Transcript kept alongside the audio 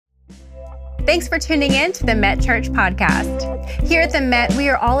Thanks for tuning in to the Met Church podcast. Here at the Met, we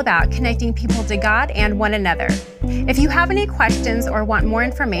are all about connecting people to God and one another. If you have any questions or want more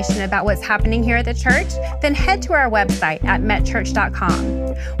information about what's happening here at the church, then head to our website at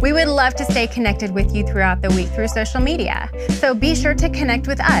metchurch.com. We would love to stay connected with you throughout the week through social media, so be sure to connect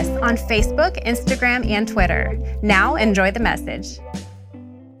with us on Facebook, Instagram, and Twitter. Now, enjoy the message.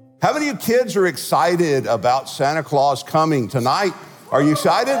 How many of you kids are excited about Santa Claus coming tonight? Are you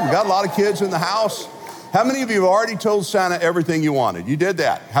excited? We got a lot of kids in the house. How many of you have already told Santa everything you wanted? You did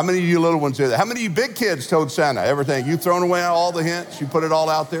that. How many of you little ones did that? How many of you big kids told Santa everything? You've thrown away all the hints. You put it all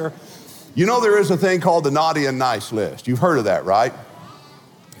out there. You know there is a thing called the naughty and nice list. You've heard of that, right?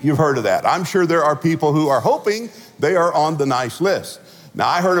 You've heard of that. I'm sure there are people who are hoping they are on the nice list. Now,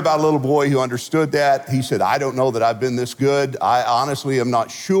 I heard about a little boy who understood that. He said, I don't know that I've been this good. I honestly am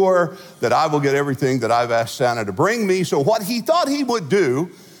not sure that I will get everything that I've asked Santa to bring me. So what he thought he would do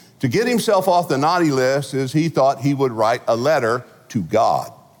to get himself off the naughty list is he thought he would write a letter to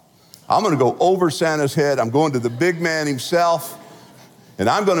God. I'm going to go over Santa's head. I'm going to the big man himself, and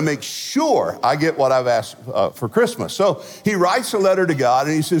I'm going to make sure I get what I've asked for Christmas. So he writes a letter to God,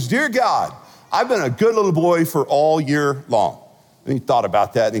 and he says, Dear God, I've been a good little boy for all year long. And he thought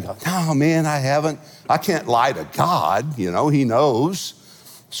about that, and he goes, no, man, I haven't. I can't lie to God. You know, he knows.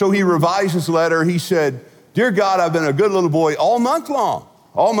 So he revised his letter. He said, Dear God, I've been a good little boy all month long.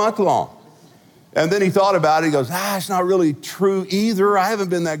 And then he thought about it. He goes, it's not really true either. I haven't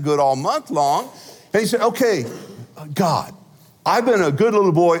been that good all month long. And he said, okay, God, I've been a good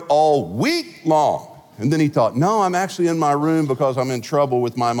little boy all week long. And then he thought, no, I'm actually in my room because I'm in trouble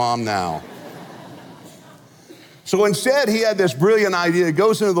with my mom now. So instead, he had this brilliant idea. He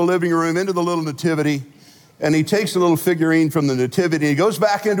goes into the living room, into the little nativity, and he takes a little figurine from the nativity. He goes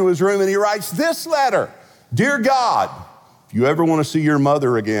back into his room, and he writes this letter. Dear God, if you ever want to see your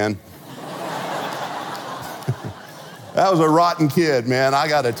mother again. That was a rotten kid, man, I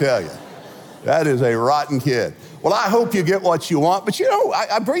got to tell you. That is a rotten kid. Well, I hope you get what you want. But, you know,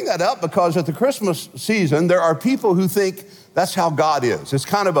 I bring that up because at the Christmas season, there are people who think that's how God is. It's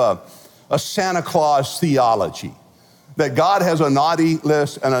kind of a Santa Claus theology, that God has a naughty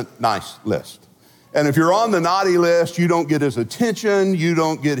list and a nice list. And if you're on the naughty list, you don't get his attention, you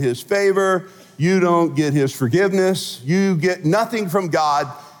don't get his favor, you don't get his forgiveness, you get nothing from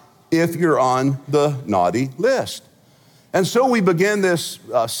God if you're on the naughty list. And so we begin this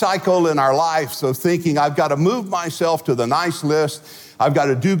cycle in our lives of thinking, I've got to move myself to the nice list. I've got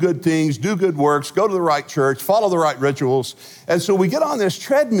to do good things, do good works, go to the right church, follow the right rituals. And so we get on this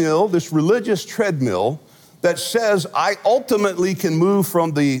treadmill, this religious treadmill that says I ultimately can move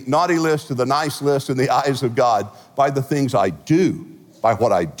from the naughty list to the nice list in the eyes of God by the things I do, by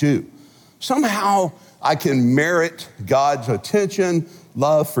what I do. Somehow I can merit God's attention,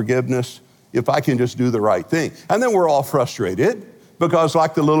 love, forgiveness, if I can just do the right thing. And then we're all frustrated because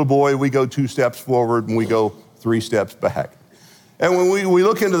like the little boy, we go 2 steps forward and we go 3 steps back. And when we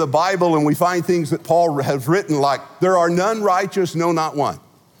look into the Bible and we find things that Paul has written, like there are none righteous, no, not one.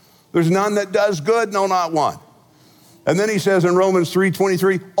 There's none that does good, no, not one. And then he says in Romans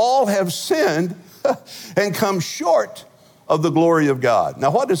 3:23, all have sinned and come short of the glory of God. Now,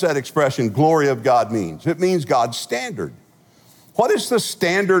 what does that expression, glory of God, means? It means God's standard. What is the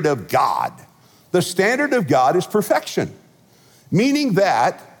standard of God? The standard of God is perfection, meaning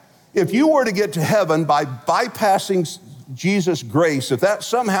that if you were to get to heaven by bypassing Jesus' grace, if that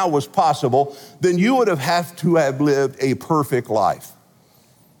somehow was possible, then you would have to have lived a perfect life.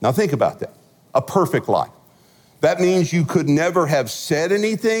 Now think about that, a perfect life. That means you could never have said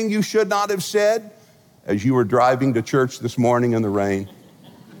anything you should not have said as you were driving to church this morning in the rain.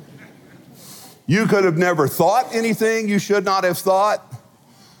 You could have never thought anything you should not have thought.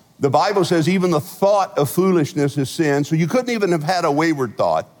 The Bible says even the thought of foolishness is sin, so you couldn't even have had a wayward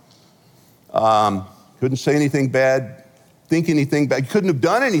thought. Couldn't say anything bad, think anything bad. You couldn't have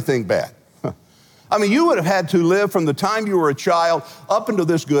done anything bad. I mean, you would have had to live from the time you were a child up until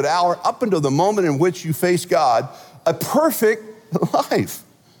this good hour, up until the moment in which you face God, a perfect life.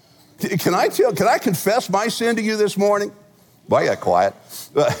 Can I confess my sin to you this morning? Well, I got quiet.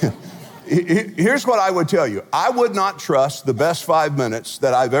 Here's what I would tell you. I would not trust the best 5 minutes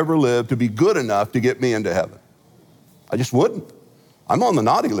that I've ever lived to be good enough to get me into heaven. I just wouldn't. I'm on the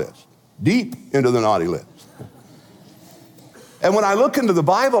naughty list, deep into the naughty list. And when I look into the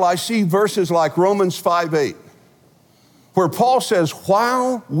Bible, I see verses like Romans 5:8, where Paul says,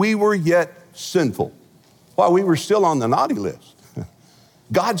 while we were yet sinful, while we were still on the naughty list,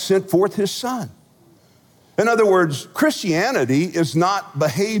 God sent forth his son. In other words, Christianity is not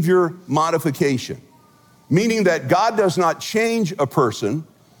behavior modification, meaning that God does not change a person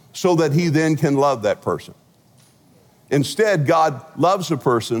so that he then can love that person. Instead, God loves a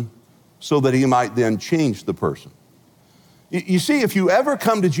person so that he might then change the person. You see, if you ever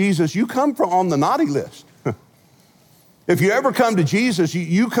come to Jesus, you come from on the naughty list. If you ever come to Jesus,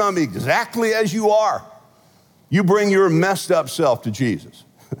 you come exactly as you are. You bring your messed up self to Jesus.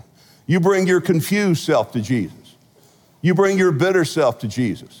 You bring your confused self to Jesus. You bring your bitter self to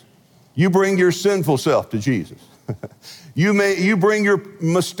Jesus. You bring your sinful self to Jesus. You bring your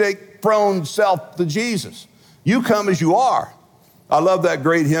mistake-prone self to Jesus. You come as you are. I love that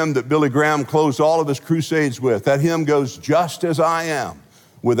great hymn that Billy Graham closed all of his crusades with. That hymn goes, just as I am,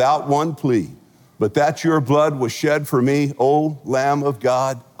 without one plea, but that your blood was shed for me, O Lamb of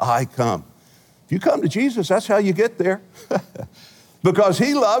God, I come. If you come to Jesus, that's how you get there. Because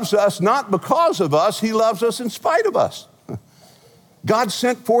he loves us not because of us, he loves us in spite of us. God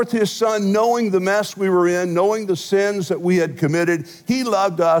sent forth his son knowing the mess we were in, knowing the sins that we had committed. He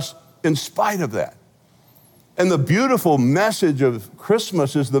loved us in spite of that. And the beautiful message of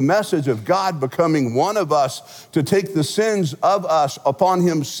Christmas is the message of God becoming one of us to take the sins of us upon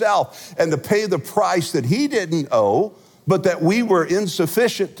himself and to pay the price that he didn't owe, but that we were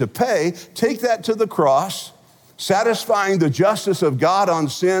insufficient to pay. Take that to the cross, satisfying the justice of God on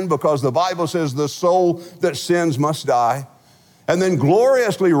sin, because the Bible says the soul that sins must die. And then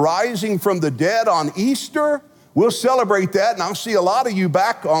gloriously rising from the dead on Easter. We'll celebrate that, and I'll see a lot of you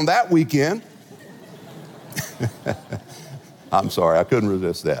back on that weekend. I'm sorry, I couldn't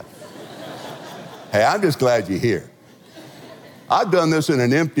resist that. Hey, I'm just glad you're here. I've done this in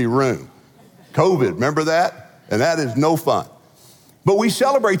an empty room. COVID, remember that? And that is no fun. But we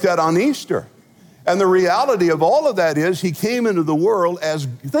celebrate that on Easter. And the reality of all of that is he came into the world as,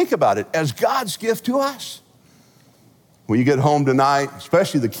 think about it, as God's gift to us. When you get home tonight,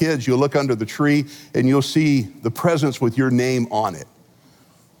 especially the kids, you'll look under the tree and you'll see the presents with your name on it.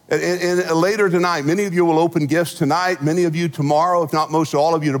 And later tonight, many of you will open gifts tonight, many of you tomorrow, if not most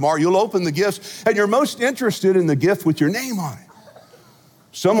all of you tomorrow, you'll open the gifts and you're most interested in the gift with your name on it.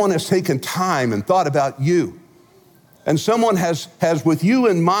 Someone has taken time and thought about you. And someone has with you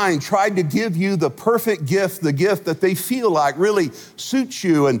in mind tried to give you the perfect gift, the gift that they feel like really suits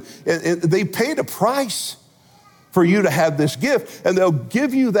you. And they paid a price for you to have this gift. And they'll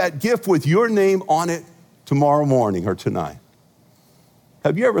give you that gift with your name on it tomorrow morning or tonight.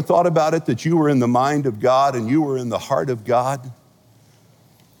 Have you ever thought about it, that you were in the mind of God and you were in the heart of God?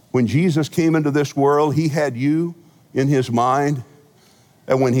 When Jesus came into this world, he had you in his mind.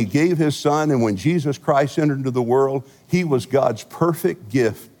 And when he gave his son and when Jesus Christ entered into the world, he was God's perfect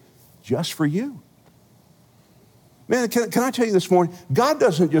gift just for you. Man, can I tell you this morning, God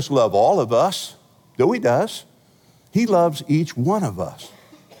doesn't just love all of us, though he does. He loves each one of us.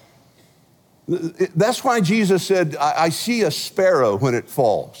 That's why Jesus said, I see a sparrow when it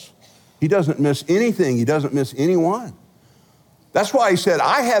falls. He doesn't miss anything. He doesn't miss anyone. That's why he said,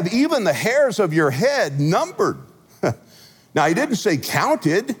 I have even the hairs of your head numbered. Now, he didn't say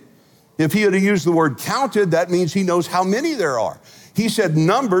counted. If he had used the word counted, that means he knows how many there are. He said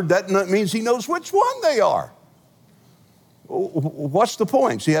numbered, that means he knows which one they are. What's the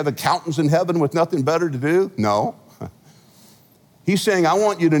point? So you have accountants in heaven with nothing better to do? No. He's saying, I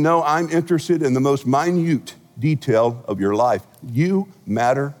want you to know I'm interested in the most minute detail of your life. You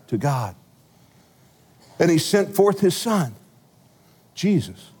matter to God. And he sent forth his son,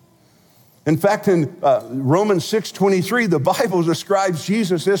 Jesus. In fact, in Romans 6:23, the Bible describes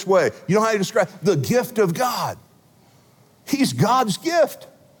Jesus this way. You know how he describes the gift of God. He's God's gift.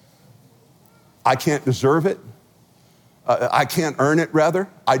 I can't deserve it. I can't earn it, rather.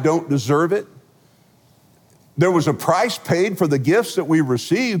 I don't deserve it. There was a price paid for the gifts that we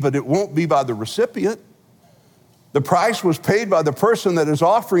receive, but it won't be by the recipient. The price was paid by the person that is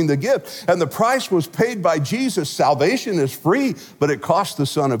offering the gift, and the price was paid by Jesus. Salvation is free, but it cost the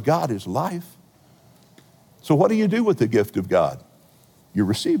Son of God his life. So what do you do with the gift of God? You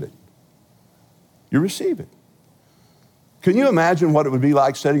receive it. You receive it. Can you imagine what it would be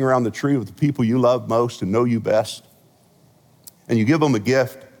like sitting around the tree with the people you love most and know you best, and you give them a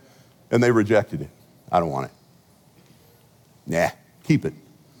gift, and they rejected it? I don't want it. Nah, keep it.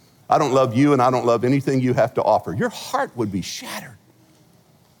 I don't love you and I don't love anything you have to offer. Your heart would be shattered.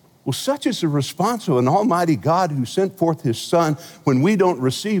 Well, such is the response of an almighty God who sent forth his son when we don't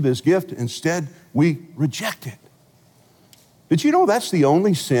receive his gift. Instead, we reject it. Did you know that's the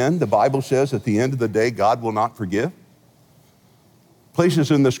only sin the Bible says at the end of the day God will not forgive?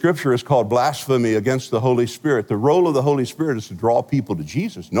 Places in the scripture is called blasphemy against the Holy Spirit. The role of the Holy Spirit is to draw people to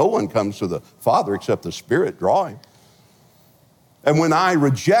Jesus. No one comes to the Father except the Spirit drawing. And when I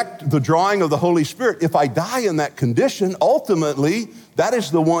reject the drawing of the Holy Spirit, if I die in that condition, ultimately, that is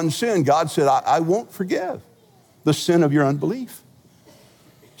the one sin God said, I won't forgive, the sin of your unbelief.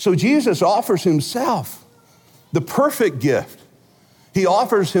 So Jesus offers himself, the perfect gift. He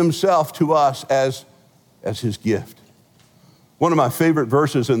offers himself to us as his gift. One of my favorite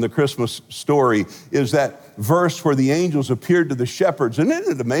verses in the Christmas story is that verse where the angels appeared to the shepherds. And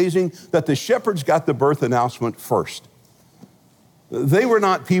isn't it amazing that the shepherds got the birth announcement first? They were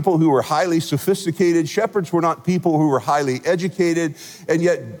not people who were highly sophisticated. Shepherds were not people who were highly educated. And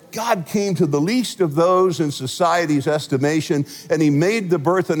yet God came to the least of those in society's estimation, and he made the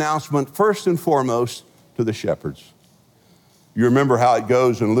birth announcement first and foremost to the shepherds. You remember how it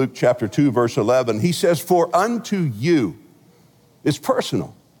goes in Luke chapter 2, verse 11. He says, for unto you, it's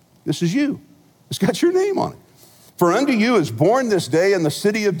personal. This is you. It's got your name on it. For unto you is born this day in the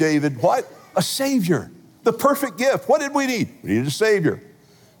city of David, what? A Savior. The perfect gift. What did we need? We needed a Savior.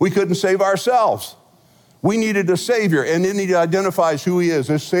 We couldn't save ourselves. We needed a Savior, and then he identifies who he is.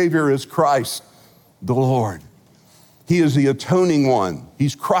 This Savior is Christ, the Lord. He is the atoning one.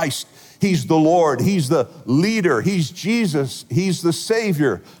 He's Christ. He's the Lord. He's the leader. He's Jesus. He's the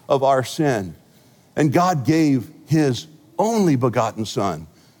Savior of our sin. And God gave his only begotten Son,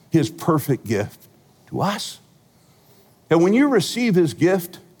 his perfect gift to us. And when you receive his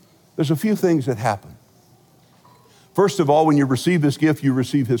gift, there's a few things that happen. First of all, when you receive this gift, you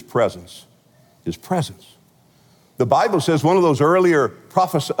receive his presence. His presence. The Bible says one of those earlier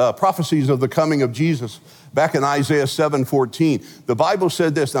prophecies of the coming of Jesus, back in Isaiah 7:14, the Bible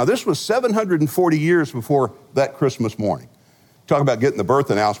said this. Now, this was 740 years before that Christmas morning. Talk about getting the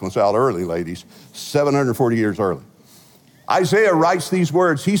birth announcements out early, ladies. 740 years early. Isaiah writes these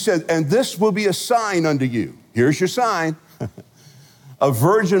words. He said, and this will be a sign unto you. Here's your sign. A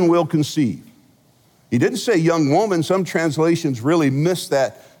virgin will conceive. He didn't say young woman. Some translations really miss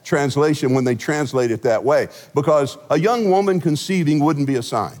that translation when they translate it that way, because a young woman conceiving wouldn't be a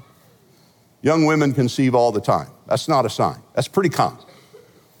sign. Young women conceive all the time. That's not a sign. That's pretty common.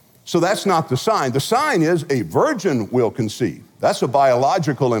 So that's not the sign. The sign is a virgin will conceive. That's a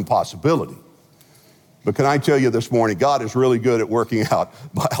biological impossibility. But can I tell you this morning, God is really good at working out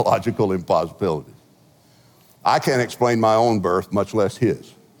biological impossibilities. I can't explain my own birth, much less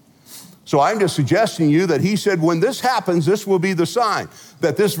his. So I'm just suggesting to you that he said, when this happens, this will be the sign,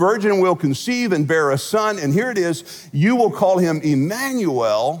 that this virgin will conceive and bear a son. And here it is, you will call him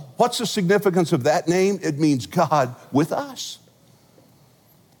Emmanuel. What's the significance of that name? It means God with us.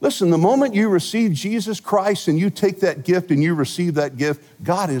 Listen, the moment you receive Jesus Christ and you take that gift and you receive that gift,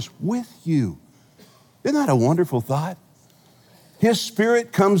 God is with you. Isn't that a wonderful thought? His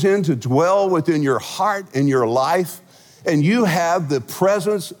Spirit comes in to dwell within your heart and your life, and you have the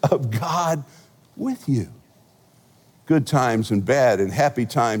presence of God with you. Good times and bad, and happy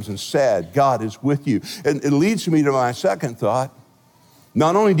times and sad, God is with you. And it leads me to my second thought.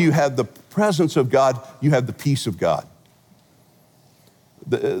 Not only do you have the presence of God, you have the peace of God.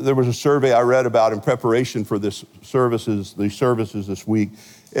 There was a survey I read about in preparation for these services this week.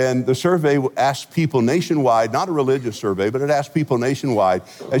 And the survey asked people nationwide, not a religious survey, but it asked people nationwide,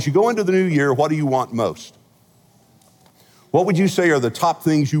 as you go into the new year, what do you want most? What would you say are the top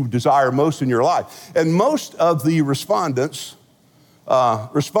things you desire most in your life? And most of the respondents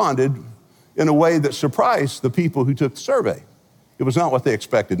responded in a way that surprised the people who took the survey. It was not what they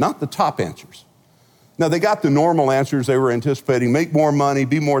expected, not the top answers. Now, they got the normal answers they were anticipating: make more money,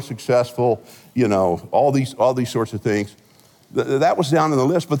 be more successful, all these sorts of things. That was down on the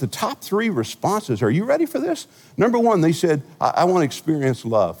list, but the top three responses, are you ready for this? Number one, they said, I want to experience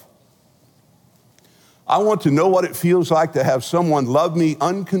love. I want to know what it feels like to have someone love me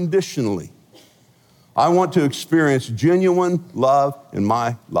unconditionally. I want to experience genuine love in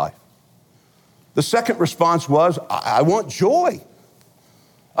my life. The second response was, I want joy.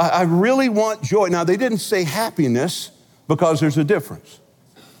 I really want joy. Now, they didn't say happiness, because there's a difference.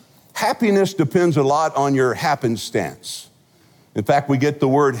 Happiness depends a lot on your happenstance. In fact, we get the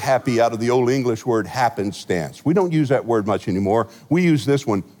word happy out of the Old English word happenstance. We don't use that word much anymore. We use this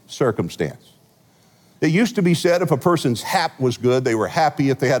one, circumstance. It used to be said if a person's hap was good, they were happy.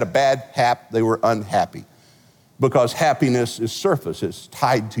 If they had a bad hap, they were unhappy. Because happiness is surface, it's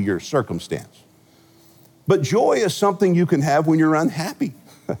tied to your circumstance. But joy is something you can have when you're unhappy.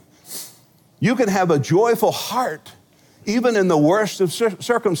 You can have a joyful heart even in the worst of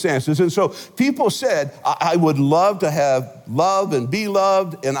circumstances. And so people said, I would love to have love and be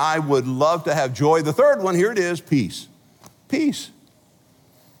loved, and I would love to have joy. The third one, here it is, peace. Peace.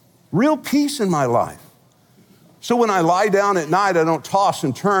 Real peace in my life. So when I lie down at night, I don't toss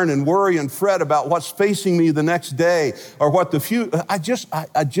and turn and worry and fret about what's facing me the next day or what the future. I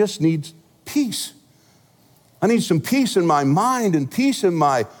just need peace. I need some peace in my mind and peace in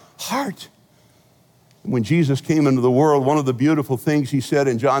my heart. When Jesus came into the world, one of the beautiful things he said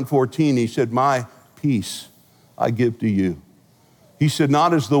in John 14, he said, my peace I give to you. He said,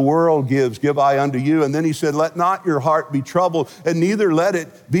 not as the world gives, give I unto you. And then he said, let not your heart be troubled, and neither let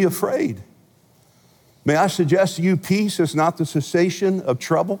it be afraid. May I suggest to you, peace is not the cessation of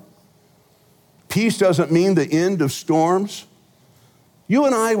trouble. Peace doesn't mean the end of storms. You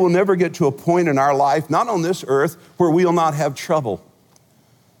and I will never get to a point in our life, not on this earth, where we will not have trouble.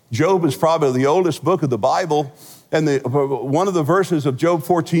 Job is probably the oldest book of the Bible, and one of the verses of Job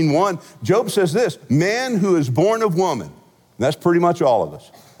 14:1, Job says this, man who is born of woman, and that's pretty much all of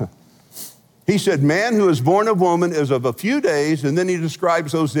us. He said, man who is born of woman is of a few days, and then he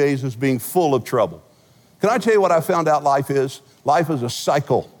describes those days as being full of trouble. Can I tell you what I found out life is? Life is a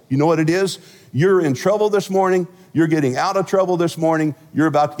cycle. You know what it is? You're in trouble this morning, you're getting out of trouble this morning, you're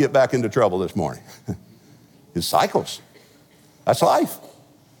about to get back into trouble this morning. It's cycles. That's life.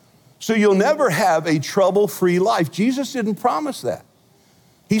 So you'll never have a trouble-free life. Jesus didn't promise that.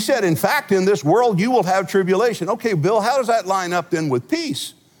 He said, in fact, in this world, you will have tribulation. Okay, Bill, how does that line up then with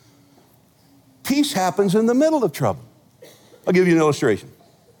peace? Peace happens in the middle of trouble. I'll give you an illustration.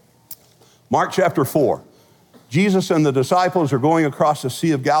 Mark chapter 4. Jesus and the disciples are going across the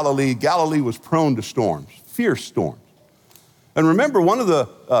Sea of Galilee. Galilee was prone to storms, fierce storms. And remember, one of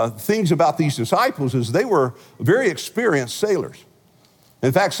the things about these disciples is they were very experienced sailors.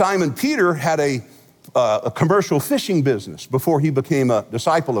 In fact, Simon Peter had a commercial fishing business before he became a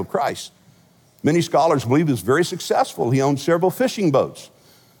disciple of Christ. Many scholars believe he was very successful. He owned several fishing boats.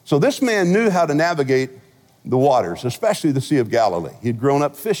 So this man knew how to navigate the waters, especially the Sea of Galilee. He'd grown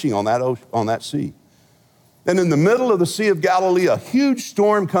up fishing on that sea. And in the middle of the Sea of Galilee, a huge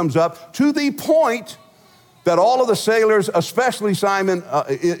storm comes up to the point that all of the sailors, especially Simon,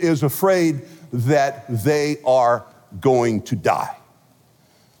 is afraid that they are going to die.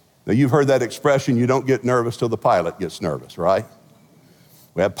 Now, you've heard that expression, you don't get nervous till the pilot gets nervous, right?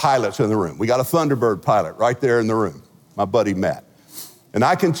 We have pilots in the room. We got a Thunderbird pilot right there in the room, my buddy Matt. And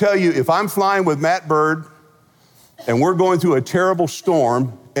I can tell you, if I'm flying with Matt Bird and we're going through a terrible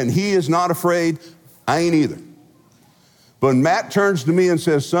storm and he is not afraid, I ain't either. But when Matt turns to me and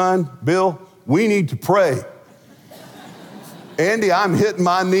says, son, Bill, we need to pray. Andy, I'm hitting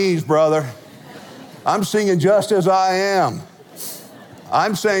my knees, brother. I'm singing Just As I Am.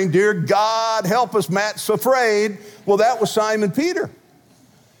 I'm saying, dear God, help us, Matt's afraid. Well, that was Simon Peter.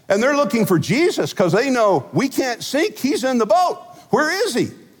 And they're looking for Jesus because they know we can't sink. He's in the boat. Where is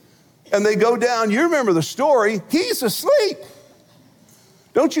he? And they go down. You remember the story. He's asleep.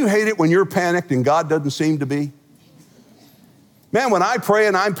 Don't you hate it when you're panicked and God doesn't seem to be? Man, when I pray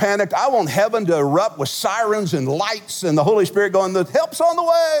and I'm panicked, I want heaven to erupt with sirens and lights and the Holy Spirit going, the help's on the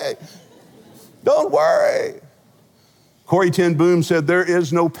way. Don't worry. Corrie ten Boom said, there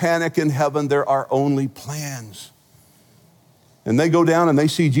is no panic in heaven, there are only plans. And they go down and they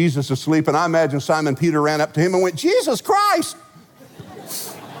see Jesus asleep, and I imagine Simon Peter ran up to him and went, Jesus Christ!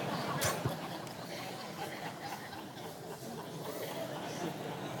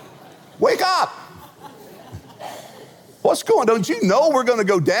 Wake up! What's going on? Don't you know we're going to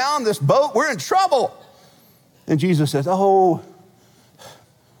go down this boat? We're in trouble. And Jesus says, oh,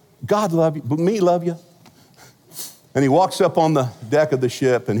 God love you, but me love you. And he walks up on the deck of the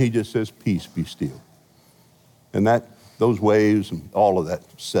ship and he just says, peace, be still. And those waves and all of that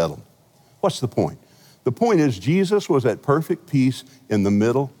settled. What's the point? The point is Jesus was at perfect peace in the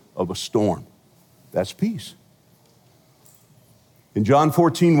middle of a storm. That's peace. In John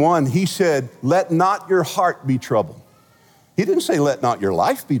 14:1, he said, let not your heart be troubled. He didn't say, let not your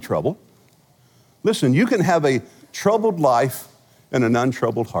life be troubled. Listen, you can have a troubled life and an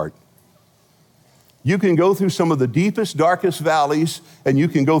untroubled heart. You can go through some of the deepest, darkest valleys, and you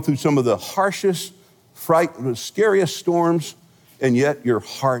can go through some of the harshest, scariest storms, and yet your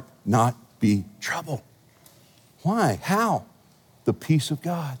heart not be troubled. Why? How? The peace of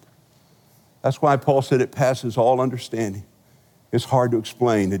God. That's why Paul said it passes all understanding. It's hard to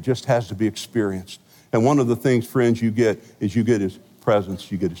explain. It just has to be experienced. And one of the things, friends, you get his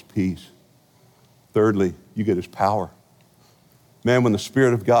presence, you get his peace. Thirdly, you get his power. Man, when the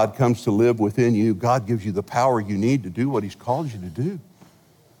Spirit of God comes to live within you, God gives you the power you need to do what he's called you to do.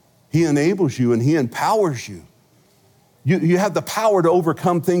 He enables you and he empowers you. You have the power to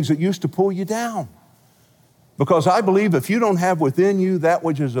overcome things that used to pull you down. Because I believe if you don't have within you that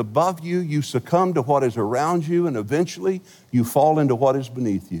which is above you, you succumb to what is around you, and eventually you fall into what is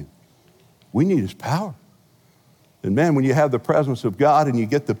beneath you. We need his power. And man, when you have the presence of God and you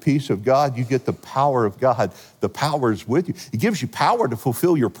get the peace of God, you get the power of God. The power is with you. It gives you power to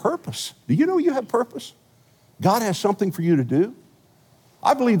fulfill your purpose. Do you know you have purpose? God has something for you to do.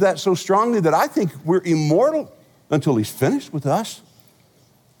 I believe that so strongly that I think we're immortal until he's finished with us.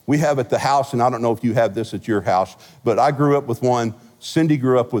 We have at the house, and I don't know if you have this at your house, but I grew up with one. Cindy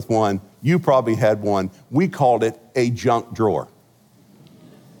grew up with one. You probably had one. We called it a junk drawer.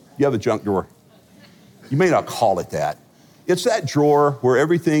 You have a junk drawer? You may not call it that. It's that drawer where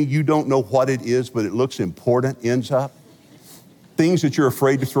everything you don't know what it is, but it looks important, ends up. Things that you're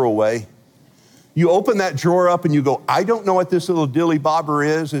afraid to throw away. You open that drawer up and you go, I don't know what this little dilly bobber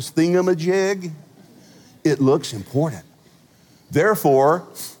is, this thingamajig. It looks important. Therefore,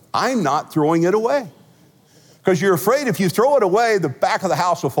 I'm not throwing it away. Because you're afraid if you throw it away, the back of the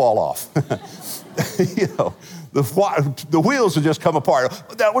house will fall off. You know, the wheels will just come apart.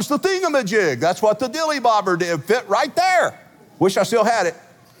 That was the thingamajig. That's what the dilly bobber did. Fit right there. Wish I still had it.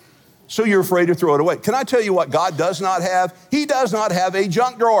 So you're afraid to throw it away. Can I tell you what God does not have? He does not have a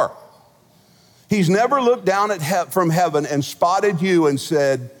junk drawer. He's never looked down at from heaven and spotted you and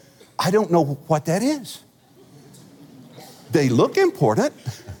said, I don't know what that is. They look important.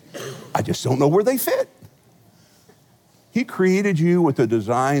 I just don't know where they fit. He created you with a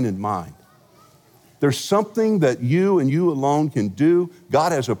design in mind. There's something that you and you alone can do.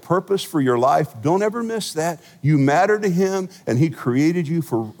 God has a purpose for your life. Don't ever miss that. You matter to him, and he created you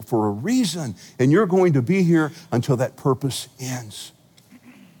for a reason, and you're going to be here until that purpose ends.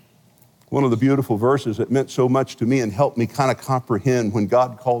 One of the beautiful verses that meant so much to me and helped me kind of comprehend when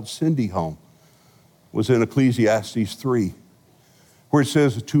God called Cindy home was in Ecclesiastes 3, where it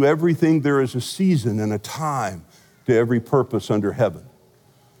says, to everything there is a season and a time, to every purpose under heaven.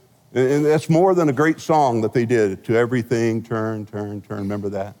 And that's more than a great song that they did. To everything, turn, turn, turn. Remember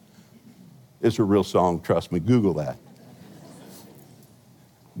that? It's a real song, trust me. Google that.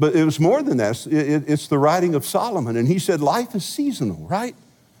 But it was more than that. It's the writing of Solomon. And he said life is seasonal, right?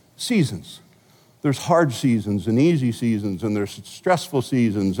 Seasons. There's hard seasons and easy seasons, and there's stressful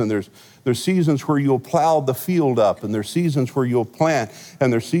seasons, and there's seasons where you'll plow the field up, and there's seasons where you'll plant,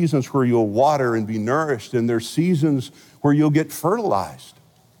 and there's seasons where you'll water and be nourished, and there's seasons where you'll get fertilized.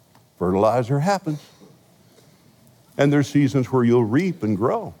 Fertilizer happens. And there's seasons where you'll reap and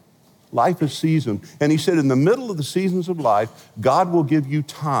grow. Life is seasoned. And he said in the middle of the seasons of life, God will give you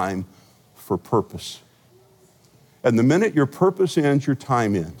time for purpose. And the minute your purpose ends, your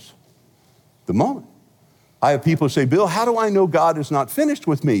time ends. The moment. I have people say, Bill, how do I know God is not finished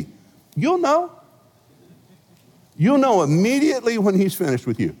with me? You'll know. You'll know immediately when he's finished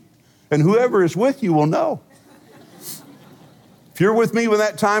with you. And whoever is with you will know. If you're with me when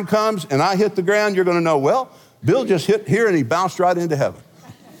that time comes and I hit the ground, you're going to know, well, Bill just hit here and he bounced right into heaven.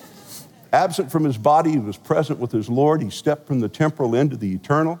 Absent from his body, he was present with his Lord. He stepped from the temporal into the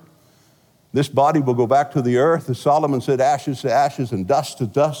eternal. This body will go back to the earth. As Solomon said, ashes to ashes and dust to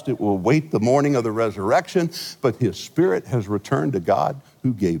dust. It will wait the morning of the resurrection, but his spirit has returned to God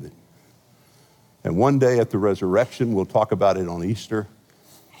who gave it. And one day at the resurrection, we'll talk about it on Easter.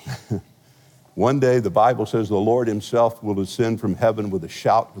 One day, the Bible says the Lord himself will descend from heaven with a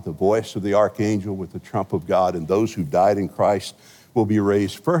shout, with the voice of the archangel, with the trump of God, and those who died in Christ will be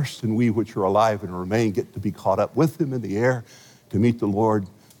raised first, and we which are alive and remain get to be caught up with him in the air to meet the Lord,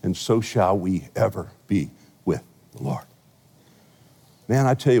 and so shall we ever be with the Lord. Man,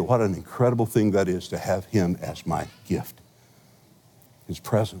 I tell you what an incredible thing that is to have him as my gift. His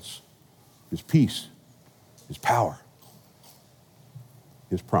presence, his peace, his power,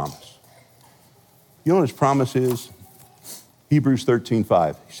 his promise. You know what his promise is? Hebrews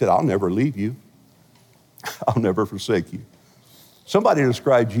 13:5. He said, I'll never leave you. I'll never forsake you. Somebody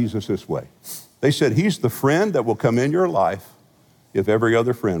described Jesus this way. They said, he's the friend that will come in your life if every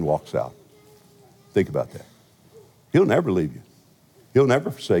other friend walks out. Think about that. He'll never leave you. He'll never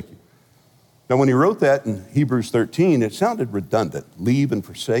forsake you. Now, when he wrote that in Hebrews 13, it sounded redundant, leave and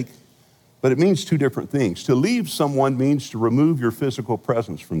forsake, but it means two different things. To leave someone means to remove your physical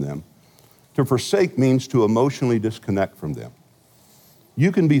presence from them. To forsake means to emotionally disconnect from them.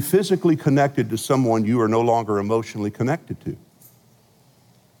 You can be physically connected to someone you are no longer emotionally connected to.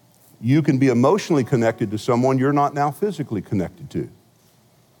 You can be emotionally connected to someone you're not now physically connected to.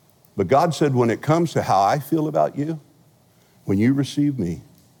 But God said, when it comes to how I feel about you, when you receive me,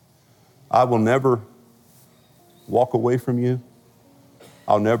 I will never walk away from you.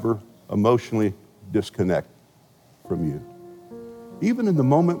 I'll never emotionally disconnect from you. Even in the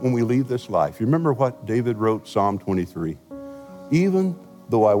moment when we leave this life, you remember what David wrote, Psalm 23? Even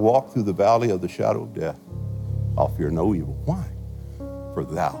though I walk through the valley of the shadow of death, I'll fear no evil. Why? For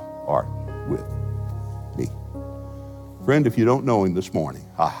thou art with me. Friend, if you don't know him this morning,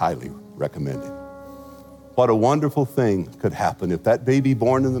 I highly recommend him. What a wonderful thing could happen if that baby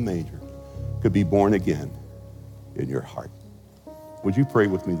born in the manger could be born again in your heart. Would you pray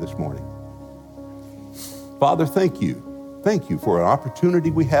with me this morning? Father, thank you. Thank you for an opportunity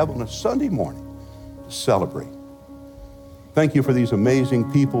we have on a Sunday morning to celebrate. Thank you for these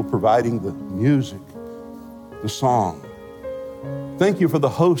amazing people providing the music, the song. Thank you for the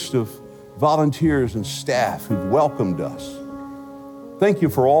host of volunteers and staff who've welcomed us. Thank you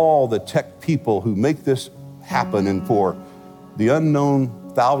for all the tech people who make this happen and for the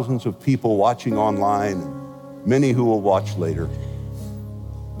unknown thousands of people watching online, and many who will watch later.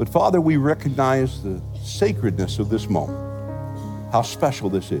 But Father, we recognize the sacredness of this moment, how special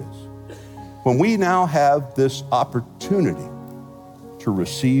this is. When we now have this opportunity to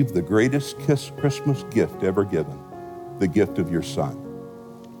receive the greatest Christmas gift ever given, the gift of your Son.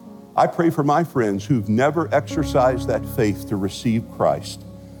 I pray for my friends who've never exercised that faith to receive Christ,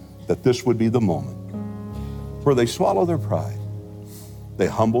 that this would be the moment where they swallow their pride, they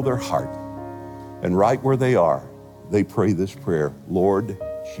humble their heart, and right where they are, they pray this prayer, Lord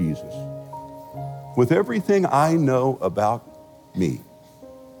Jesus, with everything I know about me,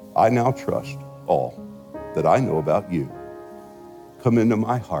 I now trust all that I know about you. Come into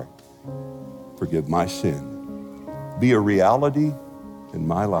my heart, forgive my sin, be a reality in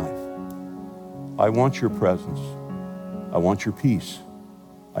my life. I want your presence. I want your peace.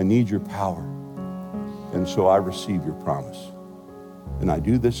 I need your power. And so I receive your promise. And I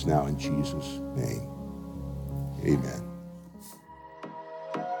do this now in Jesus' name. Amen.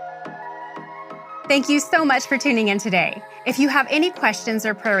 Thank you so much for tuning in today. If you have any questions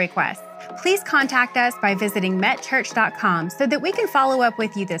or prayer requests, please contact us by visiting metchurch.com so that we can follow up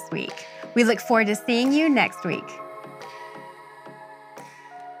with you this week. We look forward to seeing you next week.